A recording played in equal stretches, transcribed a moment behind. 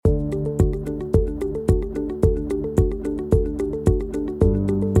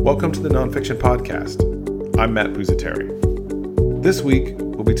Welcome to the Nonfiction Podcast. I'm Matt Buzateri. This week,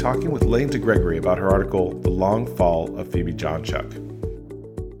 we'll be talking with Lane DeGregory about her article, The Long Fall of Phoebe Jonchuck.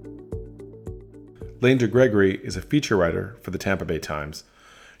 Lane DeGregory is a feature writer for the Tampa Bay Times.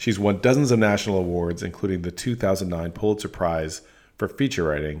 She's won dozens of national awards, including the 2009 Pulitzer Prize for feature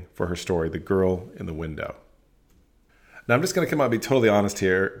writing for her story, The Girl in the Window. Now, I'm just going to come out and be totally honest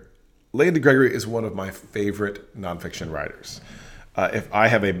here. Lane DeGregory is one of my favorite nonfiction writers. If I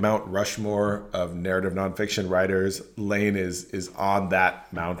have a Mount Rushmore of narrative nonfiction writers, Lane is on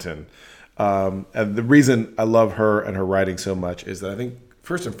that mountain. And the reason I love her and her writing so much is that I think,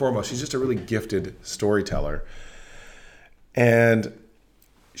 first and foremost, she's just a really gifted storyteller. And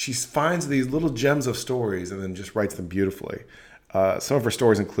she finds these little gems of stories and then just writes them beautifully. Some of her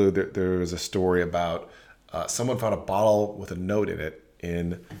stories include, there was a story about someone found a bottle with a note in it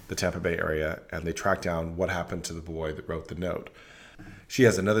in the Tampa Bay area, and they tracked down what happened to the boy that wrote the note. She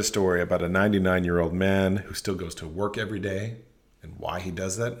has another story about a 99-year-old man who still goes to work every day and why he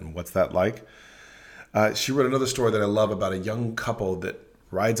does that and what's that like. She wrote another story that I love about a young couple that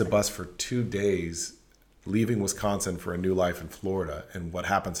rides a bus for 2 days, leaving Wisconsin for a new life in Florida, and what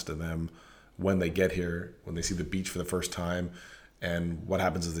happens to them when they get here, when they see the beach for the first time, and what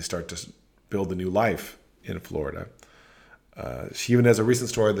happens as they start to build a new life in Florida. She even has a recent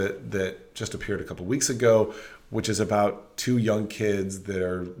story that just appeared a couple weeks ago, which is about two young kids that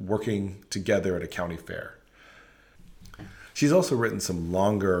are working together at a county fair. She's also written some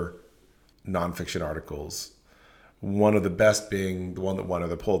longer nonfiction articles, one of the best being the one that won her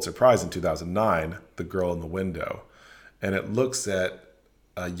the Pulitzer Prize in 2009, The Girl in the Window. And it looks at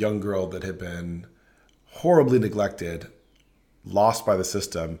a young girl that had been horribly neglected, lost by the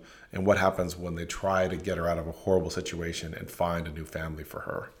system, and what happens when they try to get her out of a horrible situation and find a new family for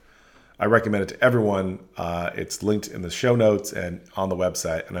her. I recommend it to everyone. It's linked in the show notes and on the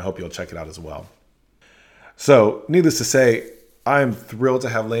website, and I hope you'll check it out as well. So, needless to say, I'm thrilled to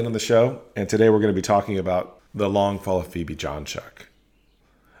have Lane on the show, and today we're going to be talking about The Long Fall of Phoebe Jonchuck.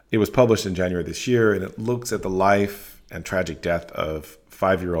 It was published in January this year, and it looks at the life and tragic death of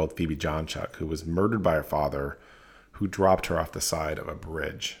 5-year-old Phoebe Jonchuck, who was murdered by her father, who dropped her off the side of a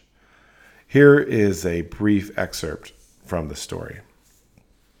bridge. Here is a brief excerpt from the story.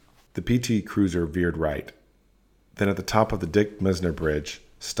 The PT Cruiser veered right, then at the top of the Dick Misner Bridge,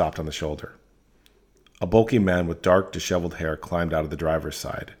 stopped on the shoulder. A bulky man with dark, disheveled hair climbed out of the driver's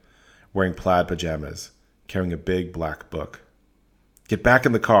side, wearing plaid pajamas, carrying a big black book. "Get back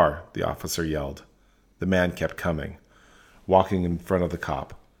in the car," the officer yelled. The man kept coming, walking in front of the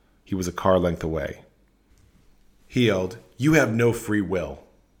cop. He was a car length away. He yelled, "You have no free will."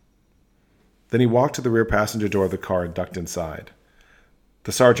 Then he walked to the rear passenger door of the car and ducked inside.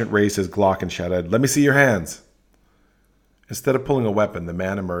 The sergeant raised his Glock and shouted, "Let me see your hands." Instead of pulling a weapon, the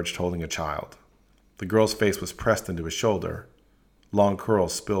man emerged holding a child. The girl's face was pressed into his shoulder. Long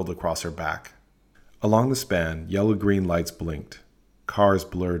curls spilled across her back. Along the span, yellow-green lights blinked. Cars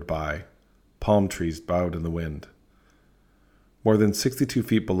blurred by. Palm trees bowed in the wind. More than 62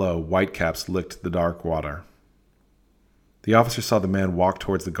 feet below, whitecaps licked the dark water. The officer saw the man walk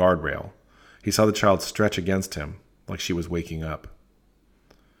towards the guardrail. He saw the child stretch against him, like she was waking up.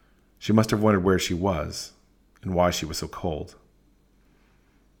 She must have wondered where she was and why she was so cold.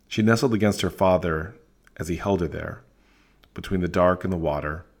 She nestled against her father as he held her there, between the dark and the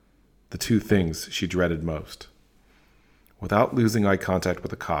water, the two things she dreaded most. Without losing eye contact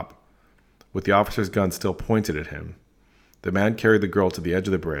with the cop, with the officer's gun still pointed at him, the man carried the girl to the edge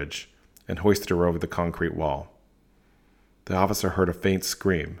of the bridge and hoisted her over the concrete wall. The officer heard a faint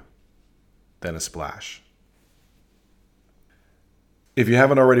scream, then a splash. If you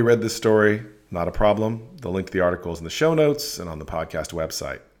haven't already read this story, not a problem. The link to the article is in the show notes and on the podcast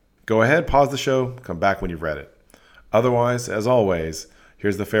website. Go ahead, pause the show, come back when you've read it. Otherwise, as always,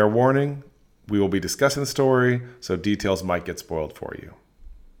 here's the fair warning. We will be discussing the story, so details might get spoiled for you.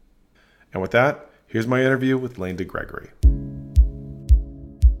 And with that, here's my interview with Lane DeGregory.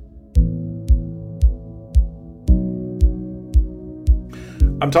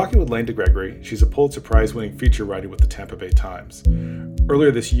 I'm talking with Lane DeGregory. She's a Pulitzer Prize-winning feature writer with the Tampa Bay Times. Earlier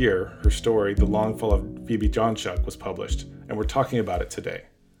this year, her story, The Long Fall of Phoebe Jonchuck, was published, and we're talking about it today.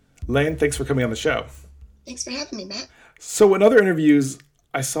 Lane, thanks for coming on the show. Thanks for having me, Matt. So in other interviews,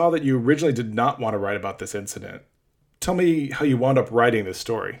 I saw that you originally did not want to write about this incident. Tell me how you wound up writing this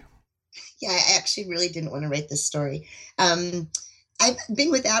story. Yeah, I actually really didn't want to write this story. I've been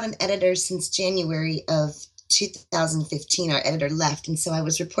without an editor since January of 2015. Our editor left, and so I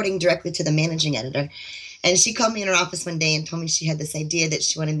was reporting directly to the managing editor. And she called me in her office one day and told me she had this idea that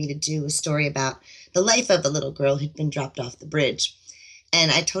she wanted me to do a story about the life of the little girl who'd been dropped off the bridge.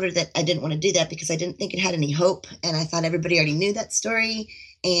 And I told her that I didn't want to do that because I didn't think it had any hope. And I thought everybody already knew that story.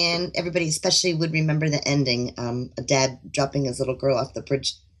 And everybody especially would remember the ending, a dad dropping his little girl off the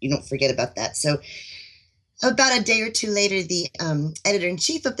bridge. You don't forget about that. So about a day or two later, the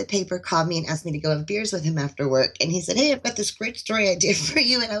editor-in-chief of the paper called me and asked me to go have beers with him after work. And he said, "Hey, I've got this great story idea for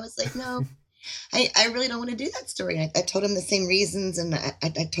you." And I was like, "No, I really don't want to do that story." I told him the same reasons. And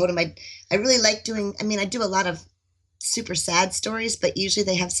I told him I really like doing, I mean, I do a lot of super sad stories, but usually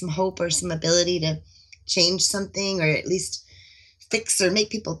they have some hope or some ability to change something or at least fix or make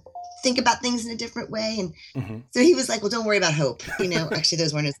people think about things in a different way. And so he was like, "Well, don't worry about hope." Actually,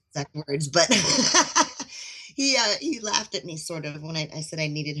 those weren't his exact words, but he laughed at me sort of when I said I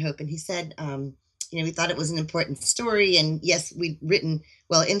needed hope. And he said, we thought it was an important story. And yes,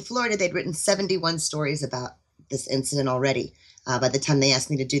 in Florida, they'd written 71 stories about this incident already by the time they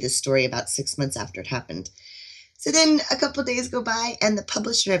asked me to do this story about 6 months after it happened. So then a couple of days go by, and the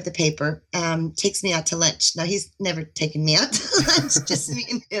publisher of the paper takes me out to lunch. Now, he's never taken me out to lunch, just me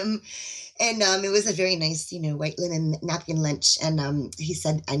and him. And it was a very nice, white linen napkin lunch. And he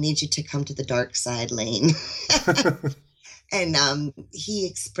said, "I need you to come to the dark side, Lane." And he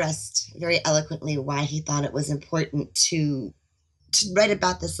expressed very eloquently why he thought it was important to write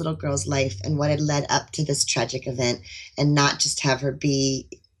about this little girl's life and what had led up to this tragic event, and not just have her be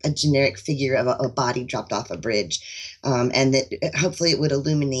a generic figure of a body dropped off a bridge, and that hopefully it would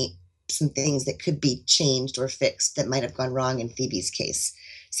illuminate some things that could be changed or fixed that might have gone wrong in Phoebe's case.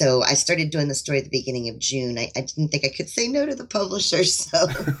 So I started doing the story at the beginning of June. I didn't think I could say no to the publisher. So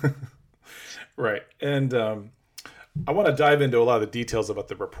Right. And I want to dive into a lot of the details about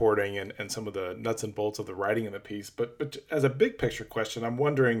the reporting and some of the nuts and bolts of the writing in the piece. But as a big picture question, I'm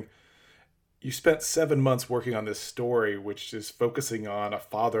wondering, you spent 7 months working on this story, which is focusing on a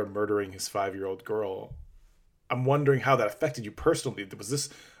father murdering his 5-year-old girl. I'm wondering how that affected you personally. Was this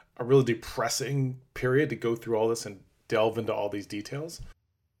a really depressing period to go through all this and delve into all these details?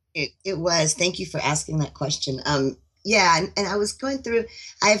 It was. Thank you for asking that question. Yeah, and I was going through,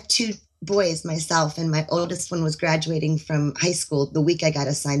 I have 2 boys myself, and my oldest one was graduating from high school the week I got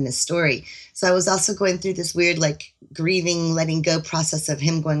assigned this story. So I was also going through this weird, grieving, letting go process of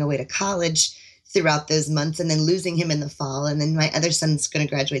him going away to college throughout those months, and then losing him in the fall. And then my other son's going to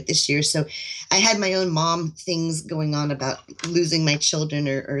graduate this year. So I had my own mom things going on about losing my children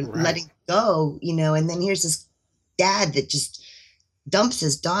or Right. letting go, and then here's this dad that just dumps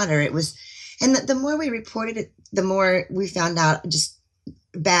his daughter. It was, and the more we reported it, the more we found out just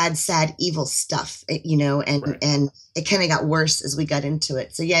bad, sad, evil stuff, and Right. and it kind of got worse as we got into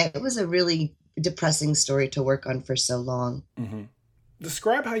it. So yeah, it was a really depressing story to work on for so long. Mm-hmm.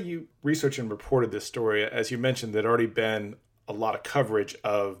 Describe how you researched and reported this story. As you mentioned, there'd already been a lot of coverage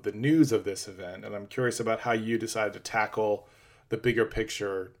of the news of this event, and I'm curious about how you decided to tackle the bigger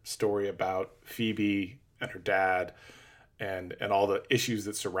picture story about Phoebe and her dad and all the issues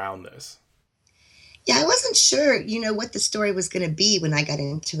that surround this. Yeah, I wasn't sure, what the story was going to be when I got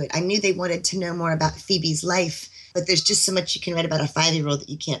into it. I knew they wanted to know more about Phoebe's life, but there's just so much you can write about a 5-year-old that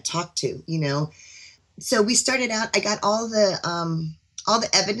you can't talk to. So we started out, I got all the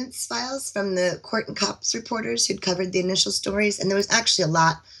evidence files from the court and cops reporters who'd covered the initial stories. And there was actually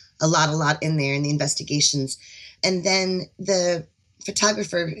a lot in there in the investigations. And then the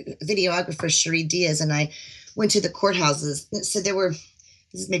videographer, Cherie Diaz, and I went to the courthouses. So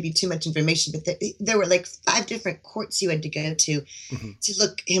this is maybe too much information, but there were 5 different courts you had to go to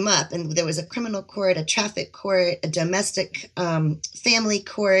look him up. And there was a criminal court, a traffic court, a domestic family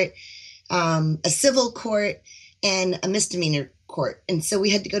court, a civil court, and a misdemeanor court. And so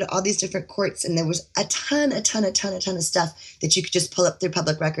we had to go to all these different courts, and there was a ton of stuff that you could just pull up through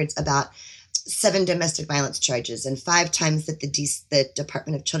public records about 7 domestic violence charges and 5 times that the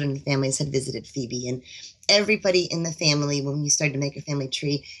Department of Children and Families had visited Phoebe. And everybody in the family, when you started to make a family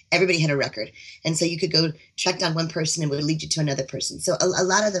tree, everybody had a record. And so you could go track down one person and it would lead you to another person. So a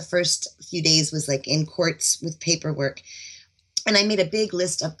lot of the first few days was in courts with paperwork. And I made a big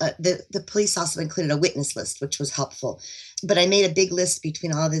list of the police also included a witness list, which was helpful. But I made a big list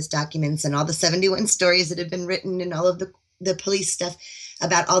between all of these documents and all the 71 stories that had been written and all of the police stuff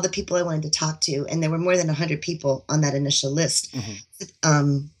about all the people I wanted to talk to. And there were more than 100 people on that initial list.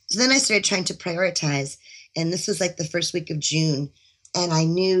 So then I started trying to prioritize. And this was the first week of June. And I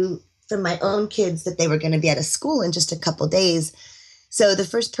knew from my own kids that they were going to be out of school in just a couple days. So the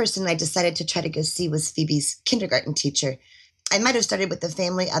first person I decided to try to go see was Phoebe's kindergarten teacher. I might have started with the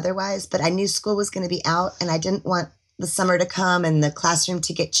family otherwise, but I knew school was going to be out, and I didn't want the summer to come and the classroom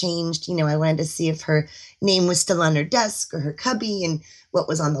to get changed. I wanted to see if her name was still on her desk or her cubby and what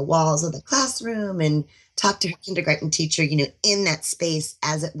was on the walls of the classroom, and talk to her kindergarten teacher, in that space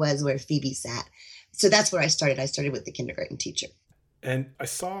as it was where Phoebe sat. So that's where I started. I started with the kindergarten teacher. And I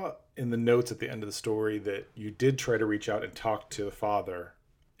saw in the notes at the end of the story that you did try to reach out and talk to the father.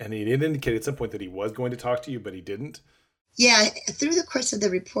 And he did indicate at some point that he was going to talk to you, but he didn't. Yeah, through the course of the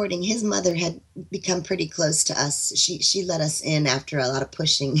reporting, his mother had become pretty close to us. She let us in after a lot of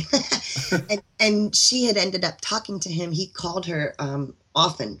pushing, and she had ended up talking to him. He called her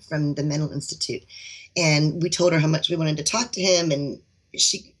often from the mental institute, and we told her how much we wanted to talk to him, and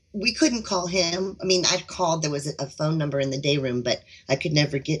we couldn't call him. I mean, I'd called. There was a phone number in the day room, but I could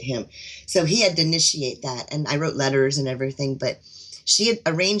never get him. So he had to initiate that, and I wrote letters and everything. But she had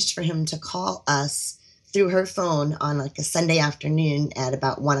arranged for him to call us through her phone on like a Sunday afternoon at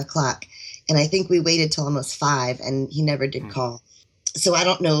about 1:00. And I think we waited till almost 5, and he never did call. So I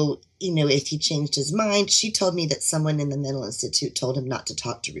don't know, if he changed his mind. She told me that someone in the mental institute told him not to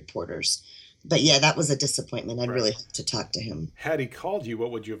talk to reporters. But yeah, that was a disappointment. I'd really hoped to talk to him. Had he called you,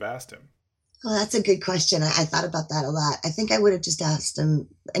 what would you have asked him? Well, that's a good question. I thought about that a lot. I think I would have just asked him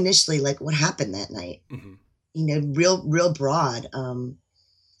initially, like, what happened that night? Mm-hmm. Real broad.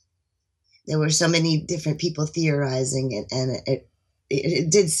 There were so many different people theorizing, and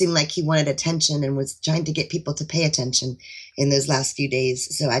it did seem like he wanted attention and was trying to get people to pay attention in those last few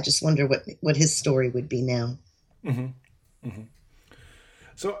days. So I just wonder what his story would be now. Mm-hmm. Mm-hmm.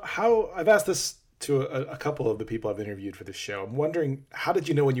 So I've asked this to a couple of the people I've interviewed for this show. I'm wondering, how did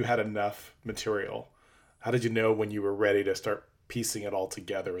you know when you had enough material? How did you know when you were ready to start piecing it all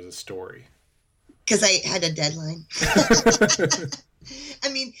together as a story? Because I had a deadline. I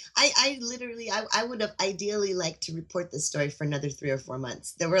mean, I literally would have ideally liked to report this story for another 3 or 4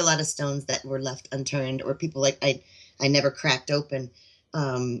 months. There were a lot of stones that were left unturned, or people like I never cracked open.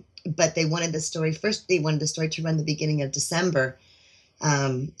 But they wanted the story to run the beginning of December.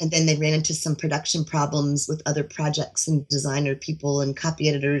 And then they ran into some production problems with other projects and designer people and copy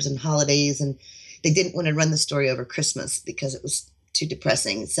editors and holidays. And they didn't want to run the story over Christmas because it was too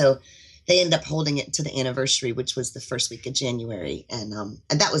depressing. So they ended up holding it to the anniversary, which was the first week of January. And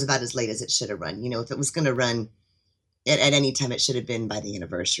that was about as late as it should have run. If it was going to run at any time, it should have been by the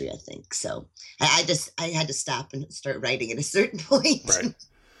anniversary, I think. So I had to stop and start writing at a certain point. Right.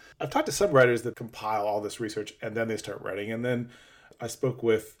 I've talked to some writers that compile all this research and then they start writing. And then I spoke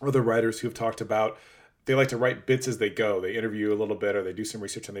with other writers who have talked about they like to write bits as they go. They interview a little bit or they do some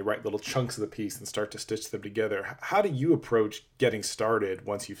research and they write little chunks of the piece and start to stitch them together. How do you approach getting started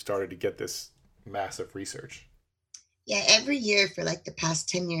once you've started to get this massive research? Yeah, every year for like the past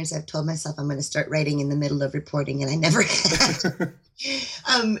 10 years, I've told myself I'm going to start writing in the middle of reporting, and I never have.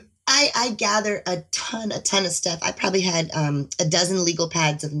 I gather a ton of stuff. I probably had a dozen legal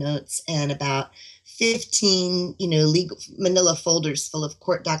pads of notes and about 15, legal manila folders full of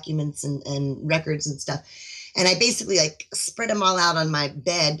court documents and records and stuff. And I basically like spread them all out on my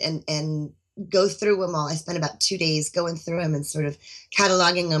bed and go through them all. I spent about 2 days going through them and sort of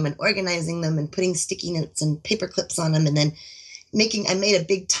cataloging them and organizing them and putting sticky notes and paper clips on them. And then I made a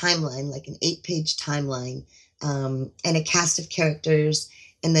big timeline, like an 8-page timeline, and a cast of characters,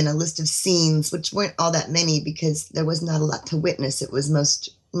 and then a list of scenes, which weren't all that many because there was not a lot to witness. It was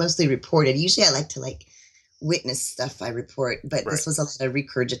mostly reported. Usually I like to witness stuff I report, but This was a lot of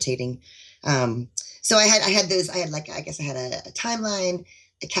regurgitating. So I had those. I had a timeline,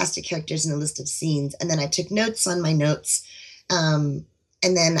 a cast of characters, and a list of scenes, and then I took notes on my notes, and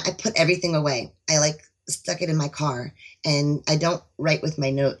then I put everything away. I stuck it in my car, and I don't write with my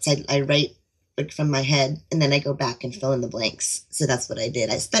notes. I write from my head, and then I go back and fill in the blanks. So that's what I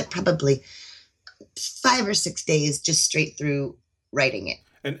did. I spent probably 5 or 6 days just straight through writing it.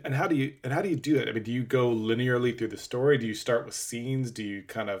 And how do you do that? I mean, do you go linearly through the story? Do you start with scenes? Do you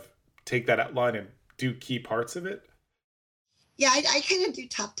kind of take that outline and do key parts of it? Yeah, I kind of do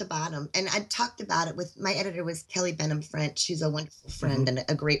top to bottom. And I talked about it with my editor was Kelly Benham French. She's a wonderful friend and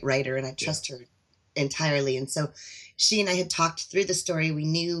a great writer, and I trust her entirely. And so she and I had talked through the story. We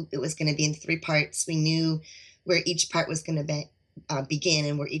knew it was going to be in 3 parts. We knew where each part was going to begin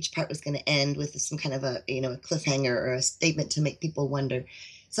and where each part was going to end with some kind of a cliffhanger or a statement to make people wonder.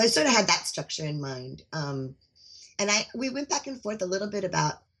 So I sort of had that structure in mind. And we went back and forth a little bit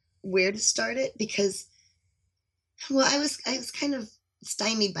about where to start it because, well, I was kind of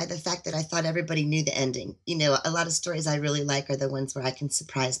stymied by the fact that I thought everybody knew the ending. A lot of stories I really like are the ones where I can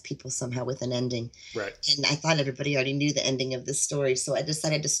surprise people somehow with an ending. Right. And I thought everybody already knew the ending of this story. So I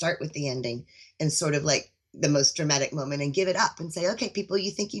decided to start with the ending and sort of the most dramatic moment and give it up and say, okay, people,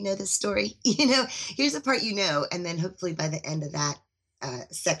 you think you know this story? Here's the part and then hopefully by the end of that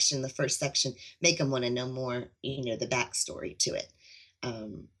section, the first section, make them want to know more, the backstory to it.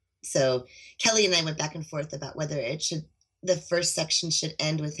 So Kelly and I went back and forth about whether the first section should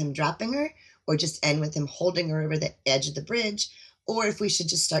end with him dropping her or just end with him holding her over the edge of the bridge, or if we should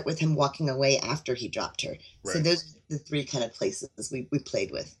just start with him walking away after he dropped her. Right. So those are the three kind of places we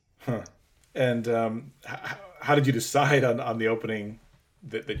played with. Huh. And how did you decide on the opening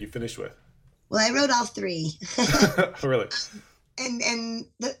that you finished with? Well, I wrote all three. Really? And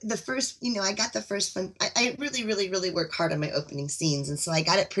the first, I got the first one. I really, really, really work hard on my opening scenes. And so I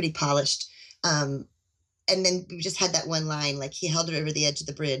got it pretty polished. And then we just had that one line, like he held her over the edge of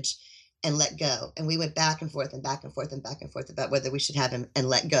the bridge and let go. And we went back and forth and back and forth and back and forth about whether we should have him and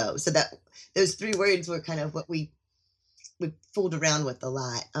let go. So that those three words were kind of what we fooled around with a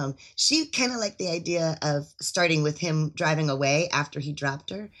lot. She kind of liked the idea of starting with him driving away after he dropped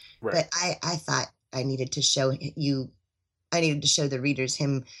her. Right. But I thought I needed to show the readers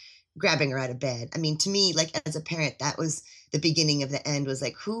him grabbing her out of bed. I mean, to me, like as a parent, that was the beginning of the end, was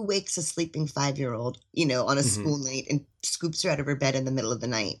like, who wakes a sleeping 5-year-old, on a school night and scoops her out of her bed in the middle of the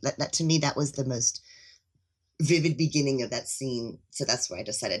night? That to me, that was the most vivid beginning of that scene. So that's where I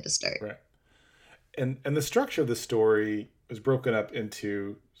decided to start. Right. And the structure of the story was broken up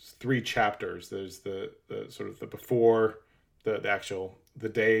into 3 chapters. There's the sort of the before, the actual, the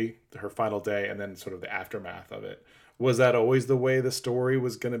day, her final day, and then sort of the aftermath of it. Was that always the way the story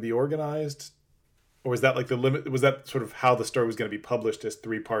was going to be organized? Or was that like the limit? Was that sort of how the story was going to be published as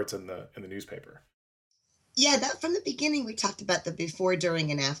 3 parts in the newspaper? Yeah, that from the beginning, we talked about the before, during,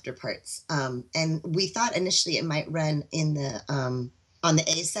 and after parts. And we thought initially it might run in the on the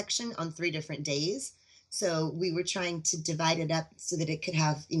A section on 3 different days. So we were trying to divide it up so that it could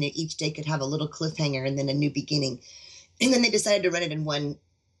have, each day could have a little cliffhanger and then a new beginning. And then they decided to run it in one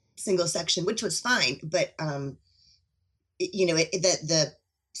single section, which was fine. But, the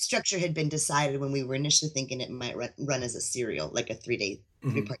structure had been decided when we were initially thinking it might run as a serial, like a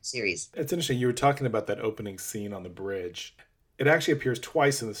 3-part series. It's interesting. You were talking about that opening scene on the bridge. It actually appears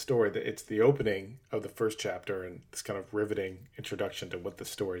twice in the story. That it's the opening of the first chapter and this kind of riveting introduction to what the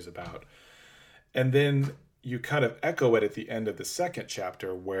story is about. And then you kind of echo it at the end of the second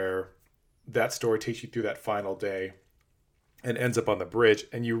chapter, where that story takes you through that final day and ends up on the bridge.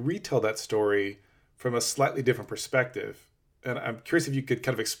 And you retell that story from a slightly different perspective. And I'm curious if you could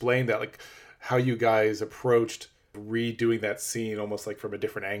kind of explain that, like how you guys approached redoing that scene almost like from a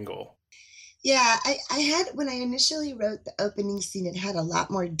different angle. Yeah, I had, when I initially wrote the opening scene, it had a lot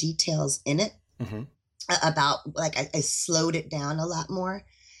more details in it about, like, I slowed it down a lot more.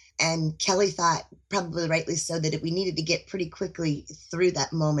 And Kelly thought, probably rightly so, that we needed to get pretty quickly through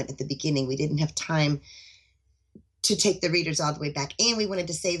that moment at the beginning. We didn't have time to take the readers all the way back. And we wanted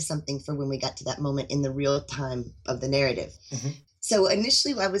to save something for when we got to that moment in the real time of the narrative. So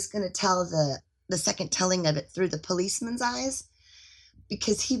initially I was going to tell the second telling of it through the policeman's eyes,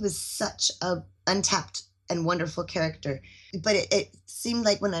 because he was such a untapped and wonderful character. But it seemed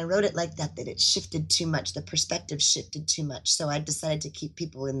like when I wrote it like that it shifted too much. The perspective shifted too much. So I decided to keep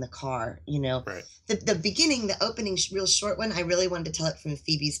people in the car, Right. The beginning, the opening, real short one, I really wanted to tell it from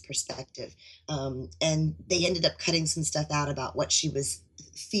Phoebe's perspective. And they ended up cutting some stuff out about what she was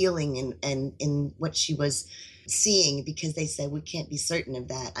feeling and in what she was seeing, because they said, we can't be certain of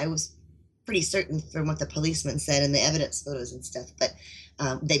that. I was pretty certain from what the policeman said and the evidence photos and stuff, but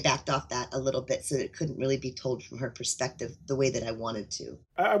they backed off that a little bit so that it couldn't really be told from her perspective the way that I wanted to.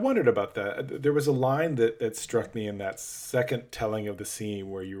 I wondered about that. There was a line that struck me in that second telling of the scene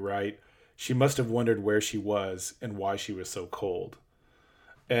where you write, she must have wondered where she was and why she was so cold.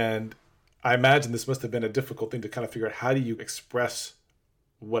 And I imagine this must have been a difficult thing to kind of figure out. How do you express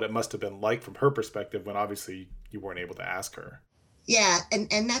what it must have been like from her perspective when obviously you weren't able to ask her? Yeah,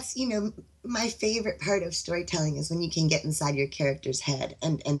 and that's, my favorite part of storytelling is when you can get inside your character's head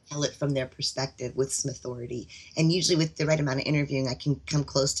and tell it from their perspective with some authority. And usually with the right amount of interviewing, I can come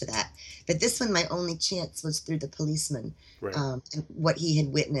close to that. But this one, my only chance was through the policeman, right. And what he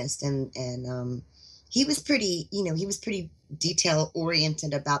had witnessed. And he was pretty, he was pretty detail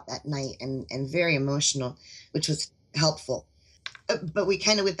oriented about that night and very emotional, which was helpful. But we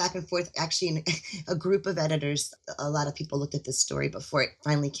kind of went back and forth, actually, in a group of editors. A lot of people looked at this story before it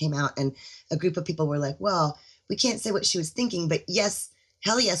finally came out, and a group of people were like, well, we can't say what she was thinking, but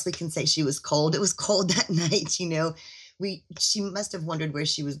hell yes, we can say she was cold. It was cold that night, She must have wondered where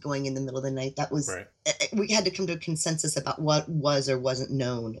she was going in the middle of the night. That was, right. We had to come to a consensus about what was or wasn't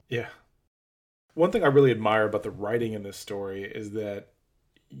known. Yeah. One thing I really admire about the writing in this story is that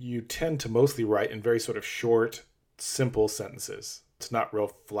you tend to mostly write in very sort of short, simple sentences. It's not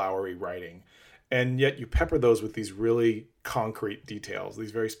real flowery writing. And yet you pepper those with these really concrete details,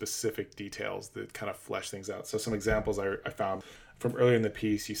 these very specific details that kind of flesh things out. So some examples I found from earlier in the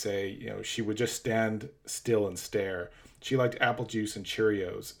piece, you say, she would just stand still and stare. She liked apple juice and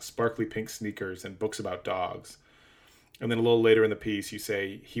Cheerios, sparkly pink sneakers, and books about dogs. And then a little later in the piece, you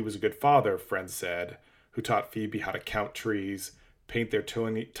say, he was a good father, friends said, who taught Phoebe how to count trees, paint their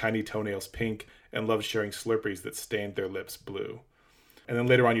tiny toenails pink, and loved sharing Slurpees that stained their lips blue. And then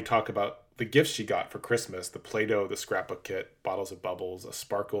later on, you talk about the gifts she got for Christmas, the Play-Doh, the scrapbook kit, bottles of bubbles, a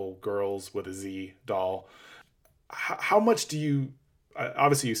Sparkle Girls with a Z doll. How much do you,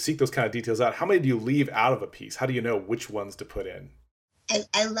 obviously you seek those kind of details out, how many do you leave out of a piece? How do you know which ones to put in?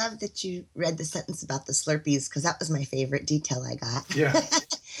 I love that you read the sentence about the Slurpees, because that was my favorite detail I got. Yeah.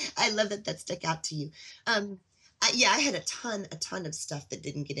 I love that stuck out to you. I had a ton of stuff that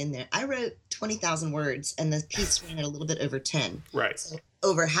didn't get in there. I wrote 20,000 words, and the piece ran at a little bit over 10. Right. So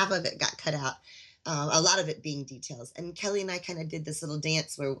over half of it got cut out. A lot of it being details. And Kelly and I kind of did this little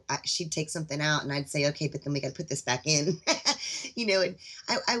dance where she'd take something out, and I'd say, okay, but then we got to put this back in. And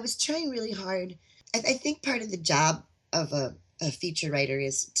I was trying really hard. I think part of the job of a feature writer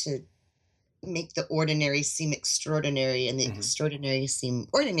is to make the ordinary seem extraordinary and the extraordinary seem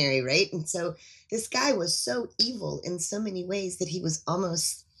ordinary, right? And so this guy was so evil in so many ways that he was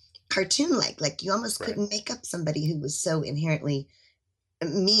almost cartoon-like. Like you almost couldn't make up somebody who was so inherently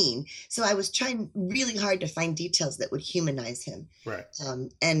mean. So I was trying really hard to find details that would humanize him. Right.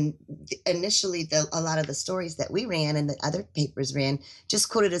 And initially, a lot of the stories that we ran and that other papers ran just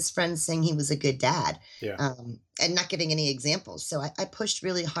quoted his friends saying he was a good dad, and not giving any examples. So I pushed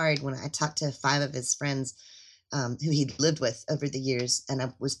really hard when I talked to 5 of his friends who he'd lived with over the years, and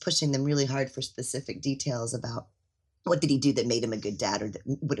I was pushing them really hard for specific details about what did he do that made him a good dad, or that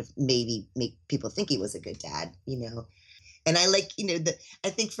would have maybe make people think he was a good dad, And I like, I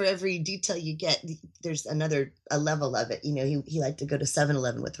think for every detail you get, there's a level of it. He liked to go to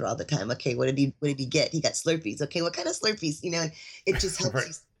 7-Eleven with her all the time. Okay, what did he get? He got Slurpees. Okay, what kind of Slurpees? And it just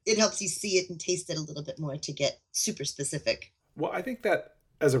helps it helps you see it and taste it a little bit more to get super specific. Well, I think that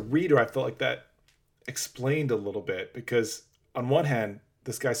as a reader, I felt like that explained a little bit, because on one hand,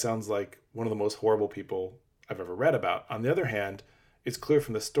 this guy sounds like one of the most horrible people I've ever read about. On the other hand, it's clear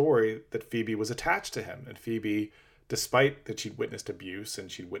from the story that Phoebe was attached to him, and Phoebe, despite that she'd witnessed abuse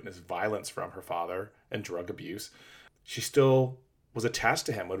and she'd witnessed violence from her father and drug abuse, she still was attached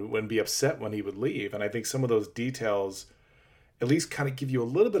to him, wouldn't be upset when he would leave. And I think some of those details at least kind of give you a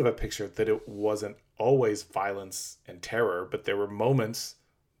little bit of a picture that it wasn't always violence and terror, but there were moments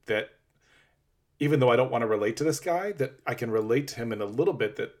that, even though I don't want to relate to this guy, that I can relate to him in a little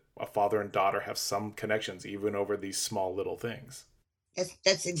bit, that a father and daughter have some connections, even over these small little things.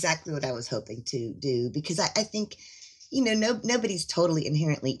 That's exactly what I was hoping to do, because I think, nobody's totally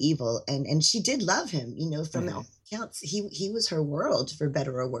inherently evil, and she did love him, from all accounts. He was her world, for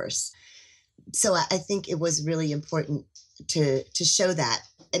better or worse. So I think it was really important to show that.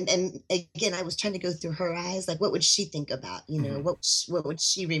 And again, I was trying to go through her eyes, like what would she think about, what would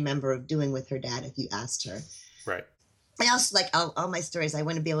she remember of doing with her dad if you asked her? Right. I also, like all my stories, I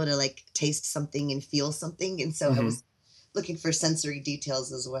want to be able to like taste something and feel something, and so I was looking for sensory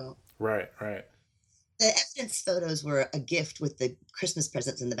details as well. Right. The evidence photos were a gift with the Christmas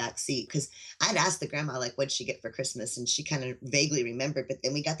presents in the back seat, because I'd asked the grandma, like, what'd she get for Christmas? And she kind of vaguely remembered, but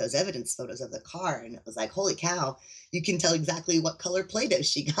then we got those evidence photos of the car, and it was like, holy cow, you can tell exactly what color Play-Doh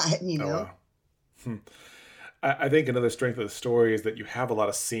she got, Oh, wow. I think another strength of the story is that you have a lot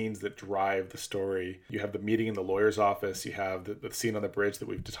of scenes that drive the story. You have the meeting in the lawyer's office. You have the scene on the bridge that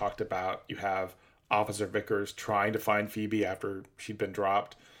we've talked about. You have Officer Vickers trying to find Phoebe after she'd been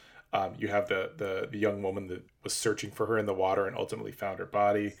dropped. You have the young woman that was searching for her in the water and ultimately found her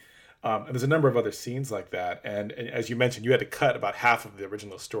body. And there's a number of other scenes like that. And as you mentioned, you had to cut about half of the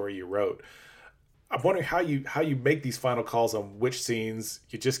original story you wrote. I'm wondering how you make these final calls on which scenes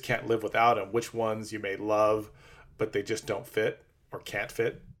you just can't live without and which ones you may love, but they just don't fit or can't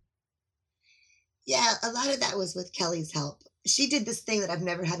fit. Yeah, a lot of that was with Kelly's help. She did this thing that I've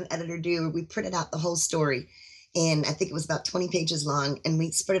never had an editor do, where we printed out the whole story. And I think it was about 20 pages long, and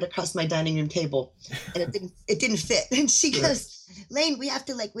we spread it across my dining room table, and it didn't fit. And she goes, Lane, we have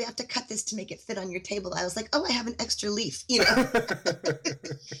to cut this to make it fit on your table. I was like, oh, I have an extra leaf,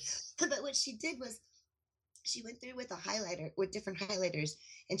 But what she did was she went through with different highlighters,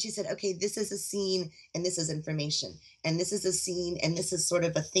 and she said, okay, this is a scene and this is information, and this is a scene and this is sort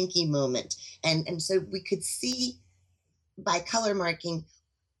of a thinking moment. And so we could see by color marking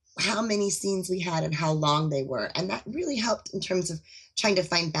how many scenes we had and how long they were. And that really helped in terms of trying to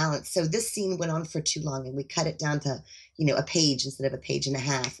find balance. So this scene went on for too long and we cut it down to, a page instead of a page and a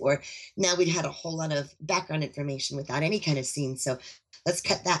half. Or now we'd had a whole lot of background information without any kind of scene. So let's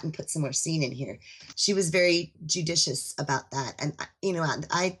cut that and put some more scene in here. She was very judicious about that. And,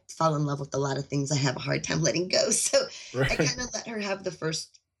 I fall in love with a lot of things I have a hard time letting go. So I Right. kind of let her have the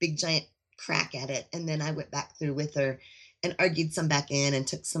first big giant crack at it. And then I went back through with her and argued some back in and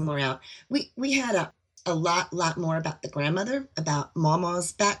took some more out. We had a lot more about the grandmother, about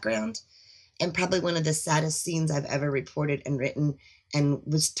Mama's background, and probably one of the saddest scenes I've ever reported and written and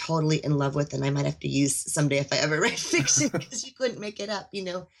was totally in love with. And I might have to use someday if I ever write fiction because you couldn't make it up.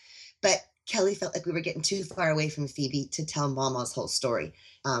 But Kelly felt like we were getting too far away from Phoebe to tell Mama's whole story.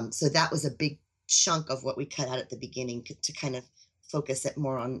 So that was a big chunk of what we cut out at the beginning to kind of focus it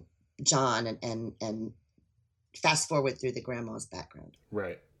more on John and fast forward through the grandma's background.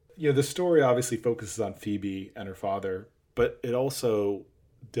 Right. The story obviously focuses on Phoebe and her father, but it also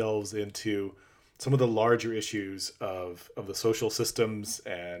delves into some of the larger issues of the social systems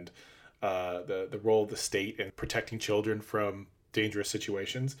and the role of the state in protecting children from dangerous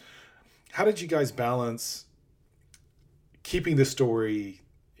situations. How did you guys balance keeping the story,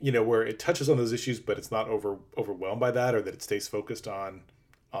 where it touches on those issues, but it's not overwhelmed by that, or that it stays focused on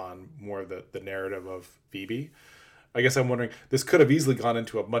more of the narrative of Phoebe? I guess I'm wondering, this could have easily gone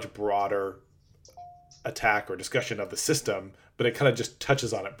into a much broader attack or discussion of the system, but it kind of just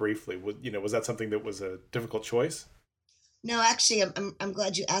touches on it briefly. Was that something that was a difficult choice? No, actually, I'm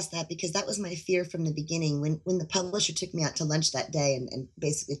glad you asked that because that was my fear from the beginning. When the publisher took me out to lunch that day and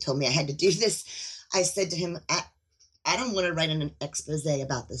basically told me I had to do this, I said to him, I don't want to write an expose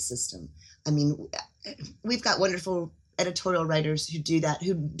about the system. I mean, we've got wonderful editorial writers who do that,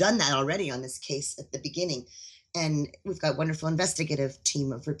 who've done that already on this case at the beginning. And we've got a wonderful investigative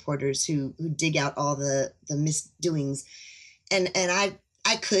team of reporters who dig out all the misdoings. And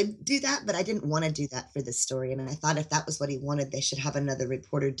I could do that, but I didn't want to do that for this story. And I thought if that was what he wanted, they should have another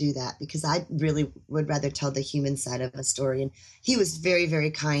reporter do that because I really would rather tell the human side of a story. And he was very,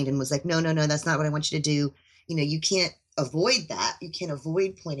 very kind and was like, no, that's not what I want you to do. You can't avoid that. You can't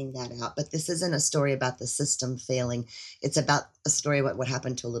avoid pointing that out. But this isn't a story about the system failing. It's about a story about what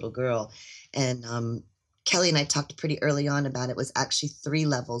happened to a little girl. And Kelly and I talked pretty early on about it was actually 3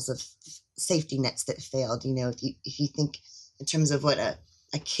 levels of safety nets that failed. If you think in terms of what a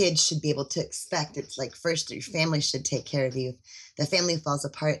kid should be able to expect, it's like first your family should take care of you. If the family falls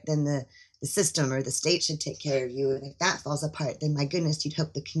apart, then the system or the state should take care of you. And if that falls apart, then my goodness, you'd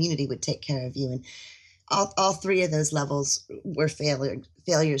hope the community would take care of you. And all 3 of those levels were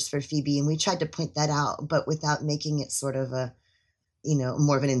failures for Phoebe. And we tried to point that out, but without making it sort of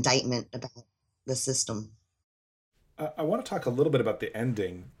more of an indictment about the system. I want to talk a little bit about the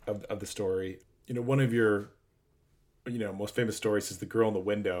ending of the story. One of your most famous stories is The Girl in the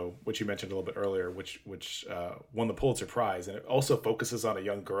Window, which you mentioned a little bit earlier, which won the Pulitzer Prize, and it also focuses on a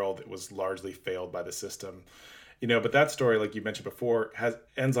young girl that was largely failed by the system. But that story, like you mentioned before,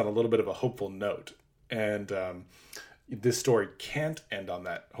 ends on a little bit of a hopeful note, and this story can't end on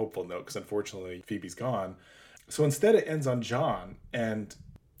that hopeful note because unfortunately Phoebe's gone. So instead, it ends on John, and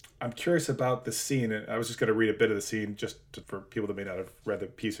I'm curious about the scene, and I was just going to read a bit of the scene for people that may not have read the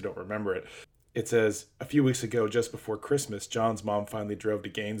piece or don't remember it. It says, "A few weeks ago, just before Christmas, John's mom finally drove to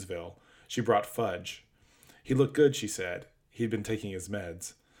Gainesville. She brought fudge. He looked good, she said. He'd been taking his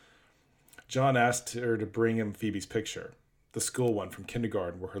meds. John asked her to bring him Phoebe's picture, the school one from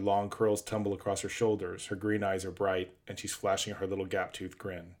kindergarten where her long curls tumble across her shoulders, her green eyes are bright, and she's flashing her little gap-toothed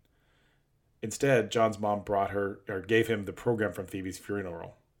grin. Instead, John's mom gave him the program from Phoebe's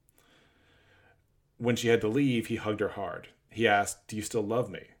funeral. When she had to leave, he hugged her hard. He asked, 'Do you still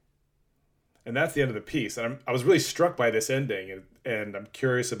love me?' And that's the end of the piece. And I was really struck by this ending, and I'm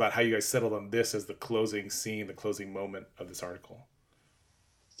curious about how you guys settled on this as the closing scene, the closing moment of this article."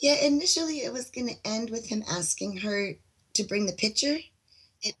 Yeah, initially it was going to end with him asking her to bring the picture.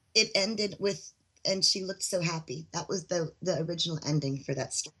 It ended with, and she looked so happy. That was the original ending for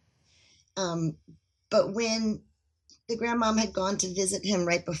that story. But when the grandmom had gone to visit him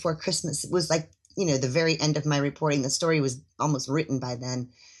right before Christmas, it was like, the very end of my reporting. The story was almost written by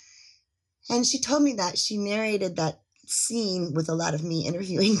then. And she told me that she narrated that scene with a lot of me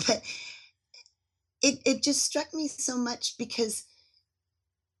interviewing, but it just struck me so much because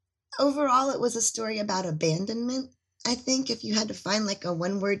overall it was a story about abandonment. I think if you had to find like a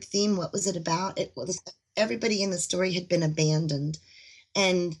one-word theme, what was it about? It was everybody in the story had been abandoned.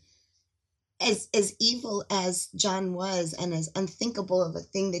 And as evil as John was and as unthinkable of a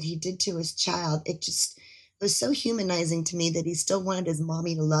thing that he did to his child, it just it was so humanizing to me that he still wanted his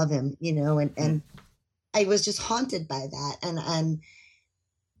mommy to love him, and I was just haunted by that. And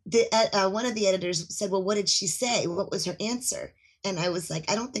one of the editors said, "Well, what did she say? What was her answer?" And I was like,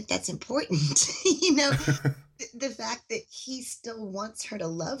 "I don't think that's important." The fact that he still wants her to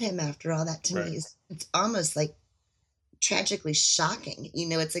love him after all that to Right. me is it's almost like tragically shocking.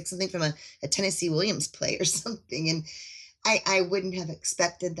 It's like something from a Tennessee Williams play or something. And I wouldn't have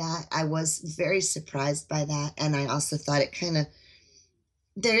expected that. I was very surprised by that. And I also thought it kind of,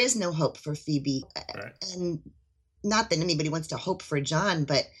 there is no hope for Phoebe. Right. And not that anybody wants to hope for John,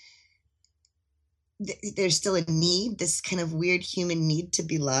 but there's still a need, this kind of weird human need to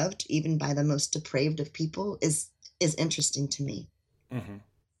be loved, even by the most depraved of people, is interesting to me. Mm-hmm.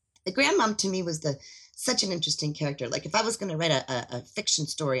 The grandmom to me was such an interesting character. Like if I was going to write a fiction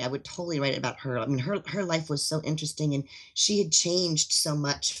story, I would totally write it about her. I mean, her life was so interesting, and she had changed so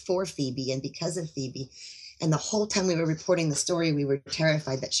much for Phoebe and because of Phoebe. And the whole time we were reporting the story, we were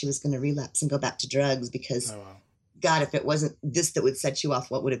terrified that she was going to relapse and go back to drugs because, Oh, wow. God, if it wasn't this that would set you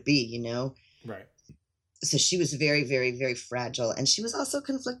off, what would it be, Right. So she was very, very, very fragile. And she was also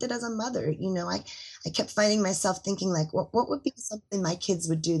conflicted as a mother. I kept finding myself thinking, like, what would be something my kids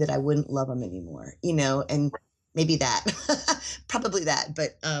would do that I wouldn't love them anymore, and maybe that, probably that.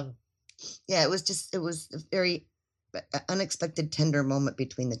 But yeah, it was a very unexpected, tender moment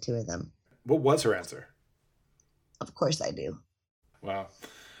between the two of them. What was her answer? Of course I do. Wow.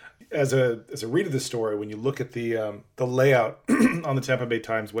 As a reader of the story, when you look at the layout on the Tampa Bay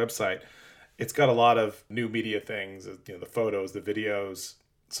Times website, it's got a lot of new media things, the photos, the videos,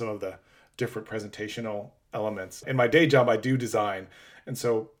 some of the different presentational elements. In my day job, I do design. And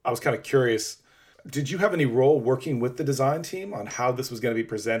so I was kind of curious, did you have any role working with the design team on how this was going to be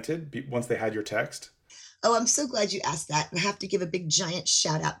presented once they had your text? Oh, I'm so glad you asked that. And I have to give a big giant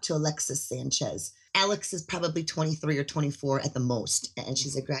shout out to Alexis Sanchez. Alex is probably 23 or 24 at the most, and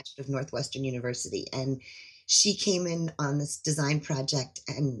she's a graduate of Northwestern University. And she came in on this design project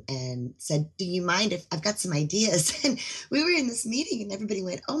and said, "Do you mind if I've got some ideas?" And we were in this meeting and everybody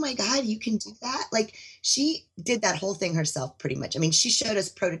went, "Oh my God, you can do that?" Like she did that whole thing herself pretty much. I mean, she showed us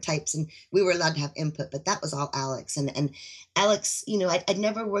prototypes and we were allowed to have input, but that was all Alex. And Alex, I'd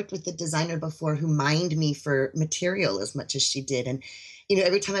never worked with a designer before who mined me for material as much as she did. And,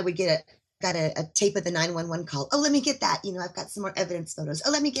 every time I would got a tape of the 911 call. "Oh, let me get that. I've got some more evidence photos.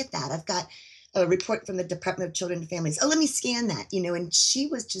 Oh, let me get that. I've got a report from the Department of Children and Families. Oh, let me scan that." And she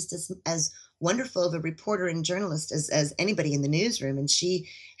was just as wonderful of a reporter and journalist as anybody in the newsroom. And she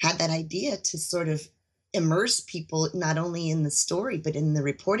had that idea to sort of immerse people, not only in the story, but in the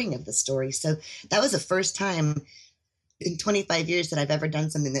reporting of the story. So that was the first time in 25 years that I've ever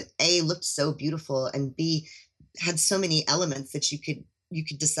done something that A, looked so beautiful, and B, had so many elements that you could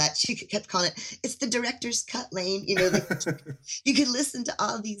decide. She kept calling it's the director's cut, Lane. You could listen to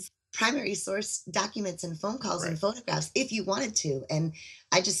all these primary source documents and phone calls and photographs if you wanted to. And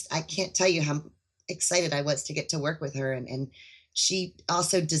I can't tell you how excited I was to get to work with her. And she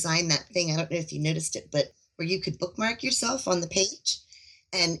also designed that thing. I don't know if you noticed it, but where you could bookmark yourself on the page.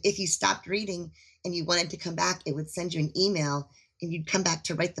 And if you stopped reading and you wanted to come back, it would send you an email and you'd come back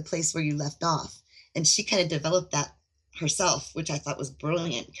to right the place where you left off. And she kind of developed that herself, which I thought was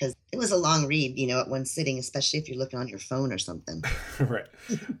brilliant because it was a long read, at one sitting, especially if you're looking on your phone or something. Right.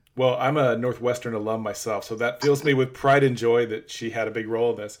 Well, I'm a Northwestern alum myself, so that fills me with pride and joy that she had a big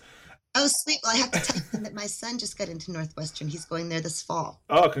role in this. Oh, sweet. Well, I have to tell you that my son just got into Northwestern. He's going there this fall.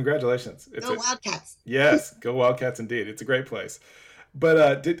 Oh, congratulations. Go Wildcats. Yes, go Wildcats indeed. It's a great place.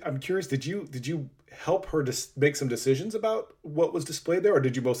 But I'm curious, did you help her to make some decisions about what was displayed there, or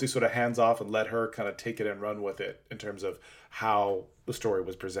did you mostly sort of hands off and let her kind of take it and run with it in terms of how the story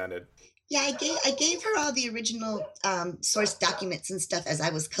was presented? Yeah, I gave her all the original source documents and stuff as I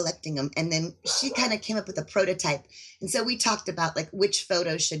was collecting them, and then she kind of came up with a prototype. And so we talked about like which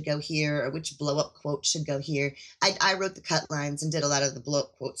photos should go here or which blow up quote should go here. I wrote the cut lines and did a lot of the blow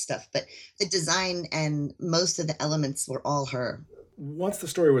up quote stuff, but the design and most of the elements were all her. Once the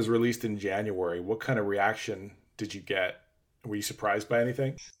story was released in January, what kind of reaction did you get? Were you surprised by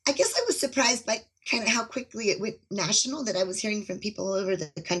anything? I guess I was surprised by kind of how quickly it went national, that I was hearing from people all over the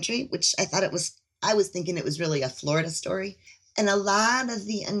country, which I was thinking it was really a Florida story. And a lot of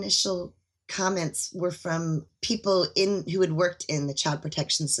the initial comments were from people who had worked in the child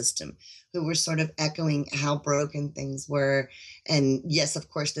protection system, who were sort of echoing how broken things were. And yes, of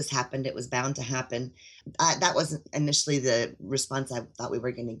course, this happened. It was bound to happen. That wasn't initially the response I thought we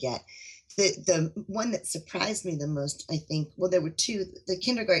were going to get. The one that surprised me the most, I think, well, there were two. The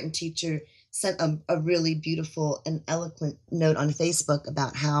kindergarten teacher sent a really beautiful and eloquent note on Facebook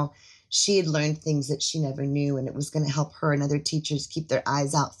about how she had learned things that she never knew, and it was going to help her and other teachers keep their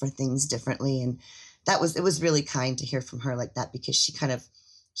eyes out for things differently. And it was really kind to hear from her like that, because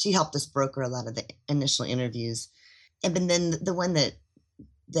she helped us broker a lot of the initial interviews. And then the one that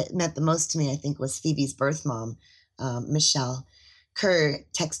meant the most to me, I think, was Phoebe's birth mom, Michelle Kerr,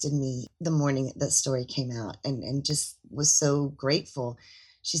 texted me the morning that story came out, and just was so grateful.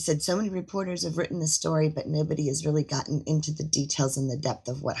 She said, so many reporters have written this story, but nobody has really gotten into the details and the depth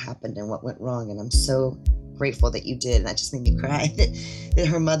of what happened and what went wrong. And I'm so grateful that you did. And that just made me cry that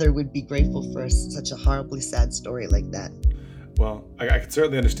her mother would be grateful for such a horribly sad story like that. Well, I can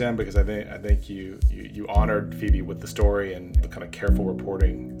certainly understand, because I think you honored Phoebe with the story and the kind of careful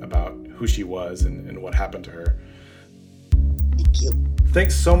reporting about who she was and what happened to her. Thank you.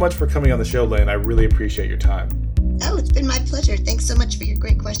 Thanks so much for coming on the show, Lane. I really appreciate your time. Oh, it's been my pleasure. Thanks so much for your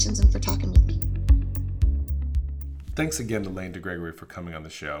great questions and for talking with me. Thanks again to Lane DeGregory for coming on the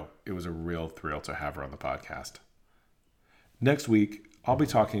show. It was a real thrill to have her on the podcast. Next week, I'll be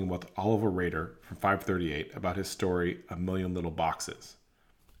talking with Oliver Rader from 538 about his story, A Million Little Boxes.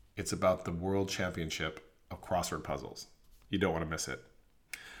 It's about the World Championship of Crossword Puzzles. You don't want to miss it.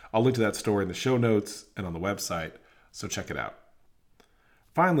 I'll link to that story in the show notes and on the website, so check it out.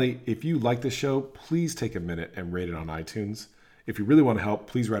 Finally, if you like this show, please take a minute and rate it on iTunes. If you really want to help,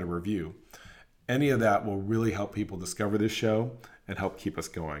 please write a review. Any of that will really help people discover this show and help keep us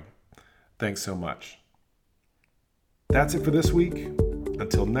going. Thanks so much. That's it for this week.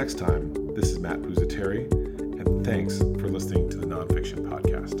 Until next time, this is Matt Pusateri, and thanks for listening to the Nonfiction Podcast.